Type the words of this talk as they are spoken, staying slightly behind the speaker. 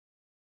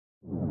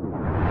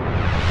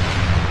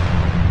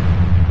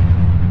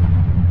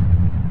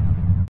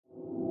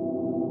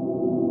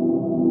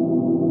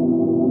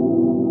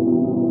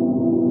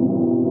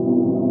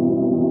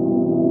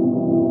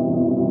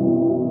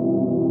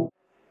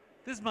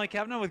is Mike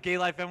Cavnaugh with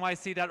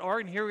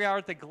GayLifeNYC.org, and here we are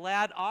at the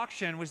GLAAD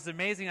Auction, which is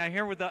amazing. I'm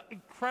here with the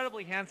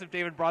incredibly handsome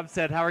David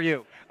Brumstead. How are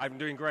you? I'm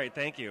doing great,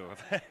 thank you.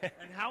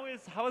 And how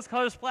is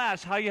Color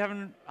Splash?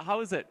 How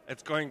is it?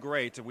 It's going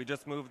great. We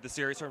just moved the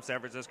series from San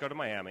Francisco to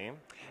Miami,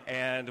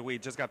 and we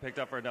just got picked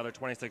up for another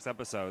 26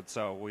 episodes,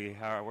 so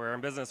we're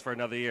in business for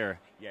another year.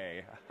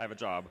 Yay, I have a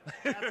job.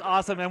 That's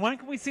awesome. And when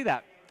can we see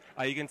that?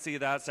 You can see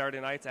that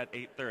Saturday nights at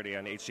 8:30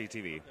 on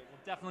HGTV.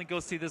 We'll definitely go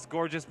see this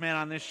gorgeous man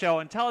on this show.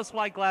 And tell us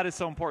why GLAAD is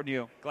so important to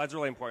you. GLAAD's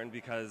really important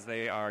because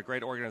they are a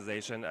great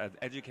organization at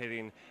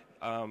educating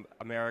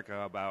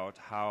America about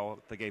how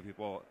the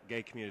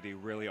gay community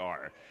really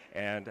are,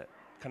 and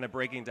kind of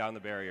breaking down the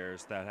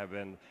barriers that have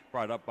been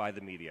brought up by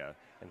the media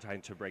and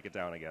trying to break it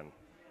down again.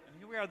 And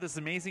here we are at this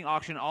amazing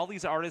auction. All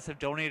these artists have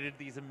donated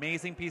these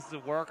amazing pieces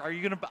of work. Are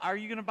you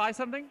gonna buy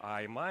something?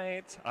 I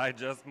might. I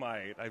just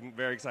might. I'm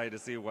very excited to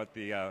see what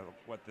the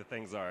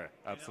things are.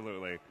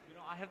 Absolutely. You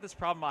know, I have this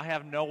problem. I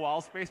have no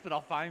wall space, but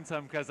I'll find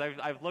some because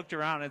I've looked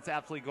around. And it's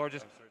absolutely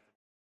gorgeous.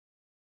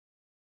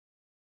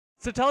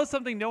 So tell us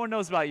something no one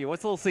knows about you.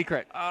 What's a little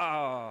secret? Oh,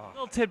 A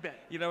little tidbit.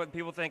 you know,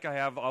 people think I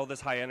have all this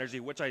high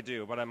energy, which I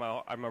do, but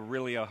I'm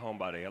really a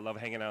homebody. I love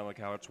hanging out on the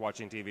couch,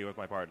 watching TV with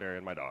my partner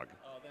and my dog.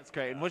 Oh, that's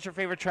great. And what's your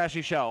favorite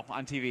trashy show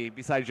on TV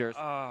besides yours?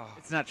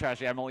 It's not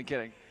trashy. I'm only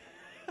kidding.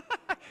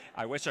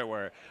 I wish I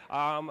were.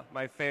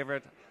 My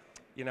favorite,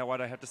 you know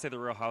what? I have to say The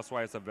Real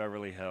Housewives of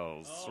Beverly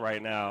Hills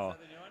right now.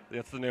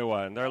 It's the new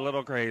one. They're a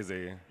little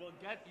crazy. Well,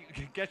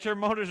 get your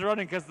motors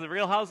running because the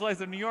Real Housewives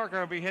of New York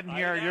are going to be hitting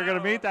here. You're going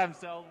to meet them,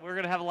 so we're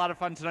going to have a lot of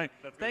fun tonight.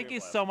 Thank you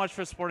so much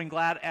for supporting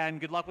GLAAD, and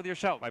good luck with your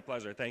show. My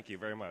pleasure. Thank you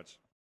very much.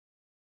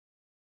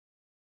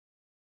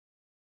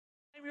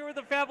 I'm here with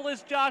the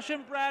fabulous Josh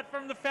and Brad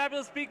from the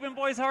Fabulous Beekman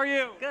Boys. How are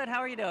you? Good, how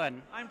are you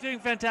doing? I'm doing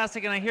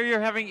fantastic, and I hear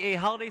you're having a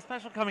holiday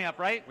special coming up,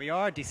 right? We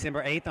are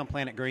December 8th on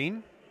Planet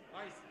Green.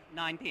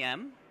 9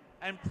 p.m.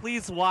 And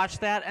please watch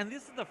that. And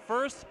this is the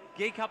first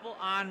gay couple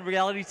on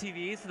reality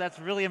TV, so that's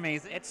really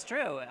amazing. It's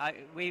true.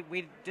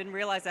 We didn't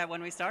realize that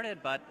when we started,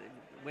 but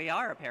we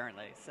are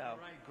apparently. So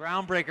right.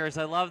 Groundbreakers.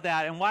 I love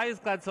that. And why is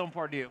GLAAD so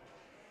important to you?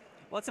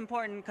 Well, it's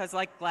important because,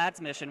 like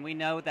GLAAD's mission, we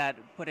know that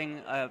putting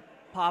a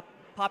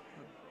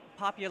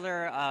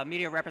popular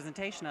media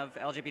representation of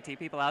LGBT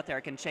people out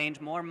there can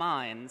change more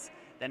minds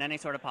than any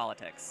sort of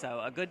politics. So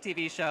a good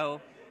TV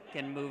show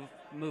can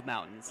move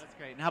mountains. That's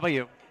great. And how about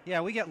you? Yeah,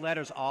 we get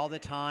letters all the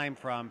time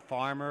from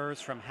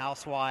farmers, from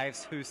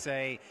housewives who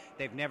say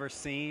they've never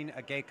seen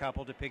a gay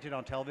couple depicted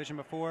on television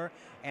before,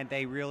 and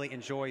they really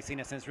enjoy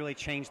seeing us, and it's really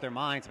changed their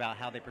minds about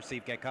how they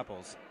perceive gay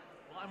couples.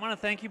 Well, I want to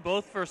thank you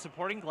both for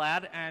supporting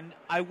GLAAD, and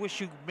I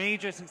wish you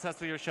major success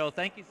with your show.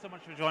 Thank you so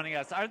much for joining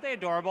us. Aren't they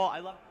adorable? I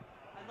love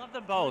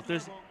them both.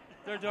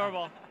 They're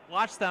adorable.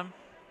 Watch them.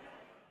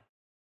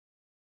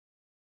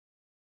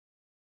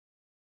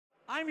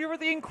 I'm here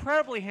with the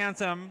incredibly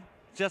handsome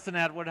Jenson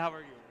Atwood. How are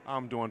you?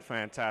 I'm doing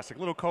fantastic. A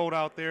little cold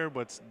out there,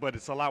 but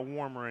it's a lot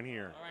warmer in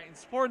here. All right, and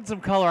sporting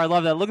some color. I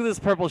love that. Look at this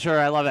purple shirt.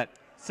 I love it.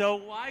 So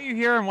why are you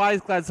here, and why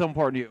is GLAAD so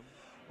important to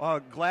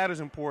you? GLAAD is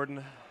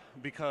important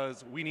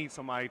because we need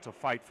somebody to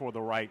fight for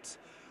the rights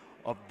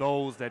of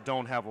those that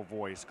don't have a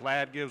voice.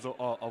 GLAAD gives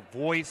a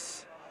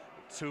voice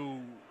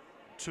to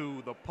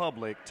the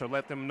public to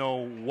let them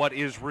know what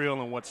is real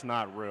and what's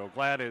not real.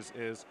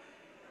 GLAAD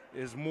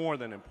is more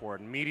than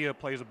important. Media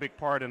plays a big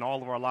part in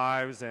all of our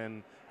lives,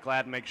 and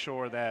GLAAD makes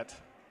sure that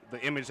the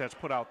image that's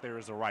put out there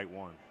is the right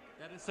one.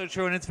 That is so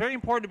true, and it's very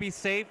important to be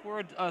safe.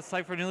 We're a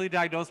site for newly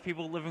diagnosed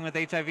people living with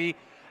HIV,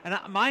 and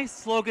my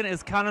slogan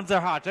is condoms are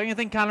hot. Don't you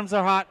think condoms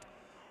are hot?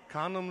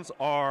 Condoms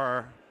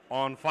are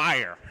on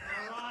fire.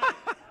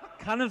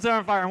 Condoms are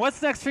on fire. And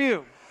what's next for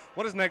you?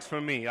 What is next for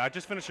me? I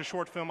just finished a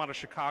short film out of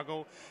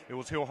Chicago. It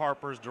was Hill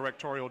Harper's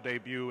directorial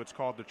debut. It's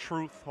called The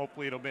Truth.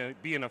 Hopefully it'll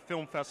be in a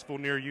film festival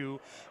near you.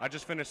 I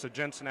just finished a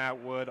Jenson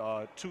Atwood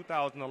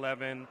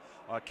 2011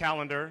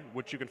 calendar,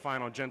 which you can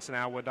find on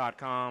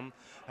JensonAtwood.com.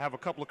 I have a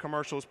couple of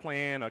commercials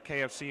playing, a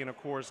KFC and a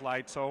Coors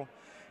Light. So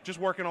just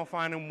working on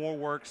finding more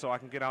work so I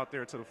can get out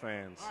there to the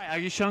fans. All right, are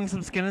you showing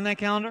some skin in that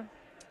calendar?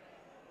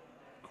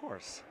 Of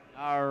course.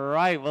 All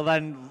right, well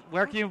then,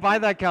 where can you buy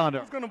that calendar?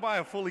 I was going to buy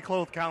a fully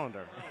clothed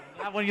calendar.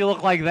 Not when you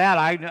look like that.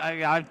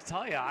 I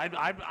tell you,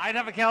 I'd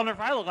have a calendar if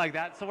I look like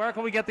that. So where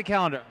can we get the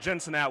calendar?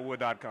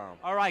 JensonAtwood.com.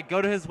 All right,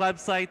 go to his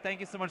website.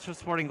 Thank you so much for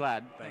supporting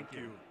GLAAD. Thank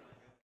you.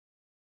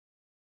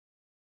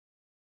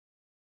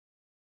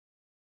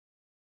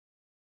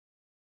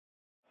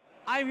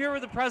 I'm here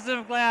with the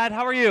president of GLAAD.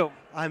 How are you?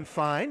 I'm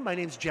fine. My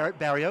name's Jarrett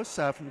Barrios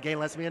from the Gay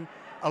and Lesbian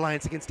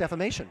Alliance Against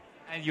Defamation.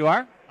 And you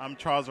are? I'm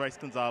Charles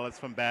Rice-Gonzalez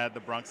from BAD, the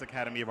Bronx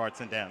Academy of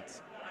Arts and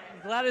Dance.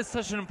 GLAAD is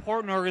such an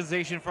important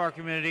organization for our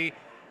community.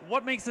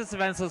 What makes this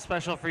event so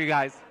special for you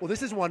guys? Well,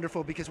 this is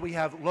wonderful because we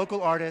have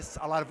local artists,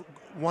 a lot of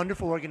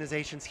wonderful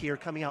organizations here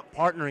coming out,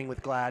 partnering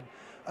with GLAAD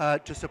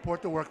to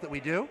support the work that we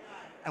do.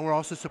 And we're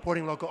also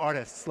supporting local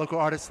artists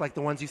like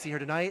the ones you see here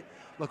tonight,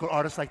 local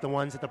artists like the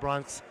ones at the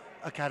Bronx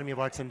Academy of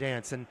Arts and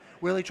Dance, and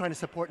really trying to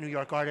support New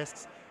York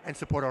artists and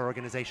support our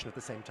organization at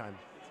the same time.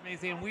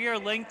 Amazing. We are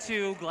linked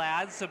to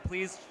GLAAD, so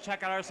please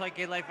check out our site,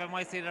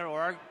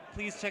 gaylifenyc.org.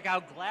 Please check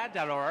out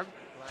GLAAD.org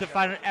to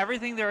find out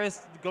everything there is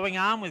going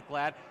on with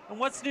GLAAD. And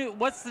what's new?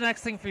 What's the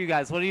next thing for you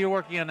guys? What are you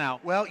working on now?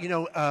 Well, you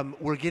know,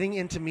 we're getting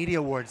into Media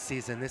Awards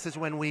season. This is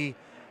when we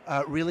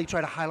really try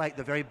to highlight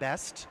the very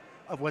best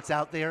of what's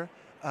out there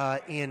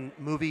in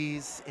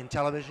movies, in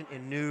television,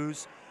 in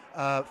news,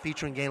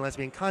 featuring gay and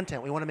lesbian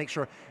content. We want to make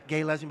sure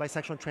gay, lesbian,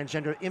 bisexual, and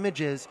transgender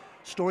images,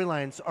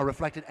 storylines are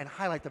reflected and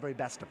highlight the very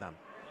best of them.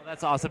 Well,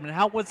 that's awesome.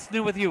 And what's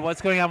new with you? What's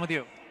going on with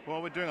you?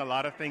 Well, we're doing a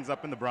lot of things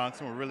up in the Bronx,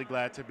 and we're really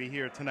glad to be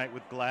here tonight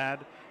with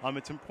GLAAD.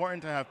 It's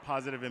important to have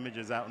positive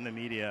images out in the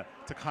media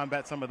to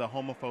combat some of the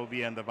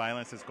homophobia and the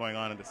violence that's going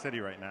on in the city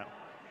right now.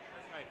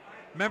 That's right.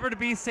 Remember to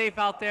be safe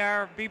out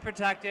there, be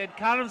protected.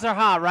 Condoms are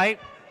hot, right?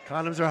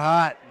 Condoms are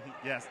hot.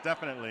 Yes,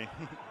 definitely.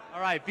 All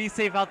right, be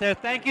safe out there.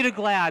 Thank you to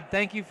GLAAD.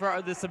 Thank you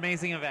for this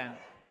amazing event.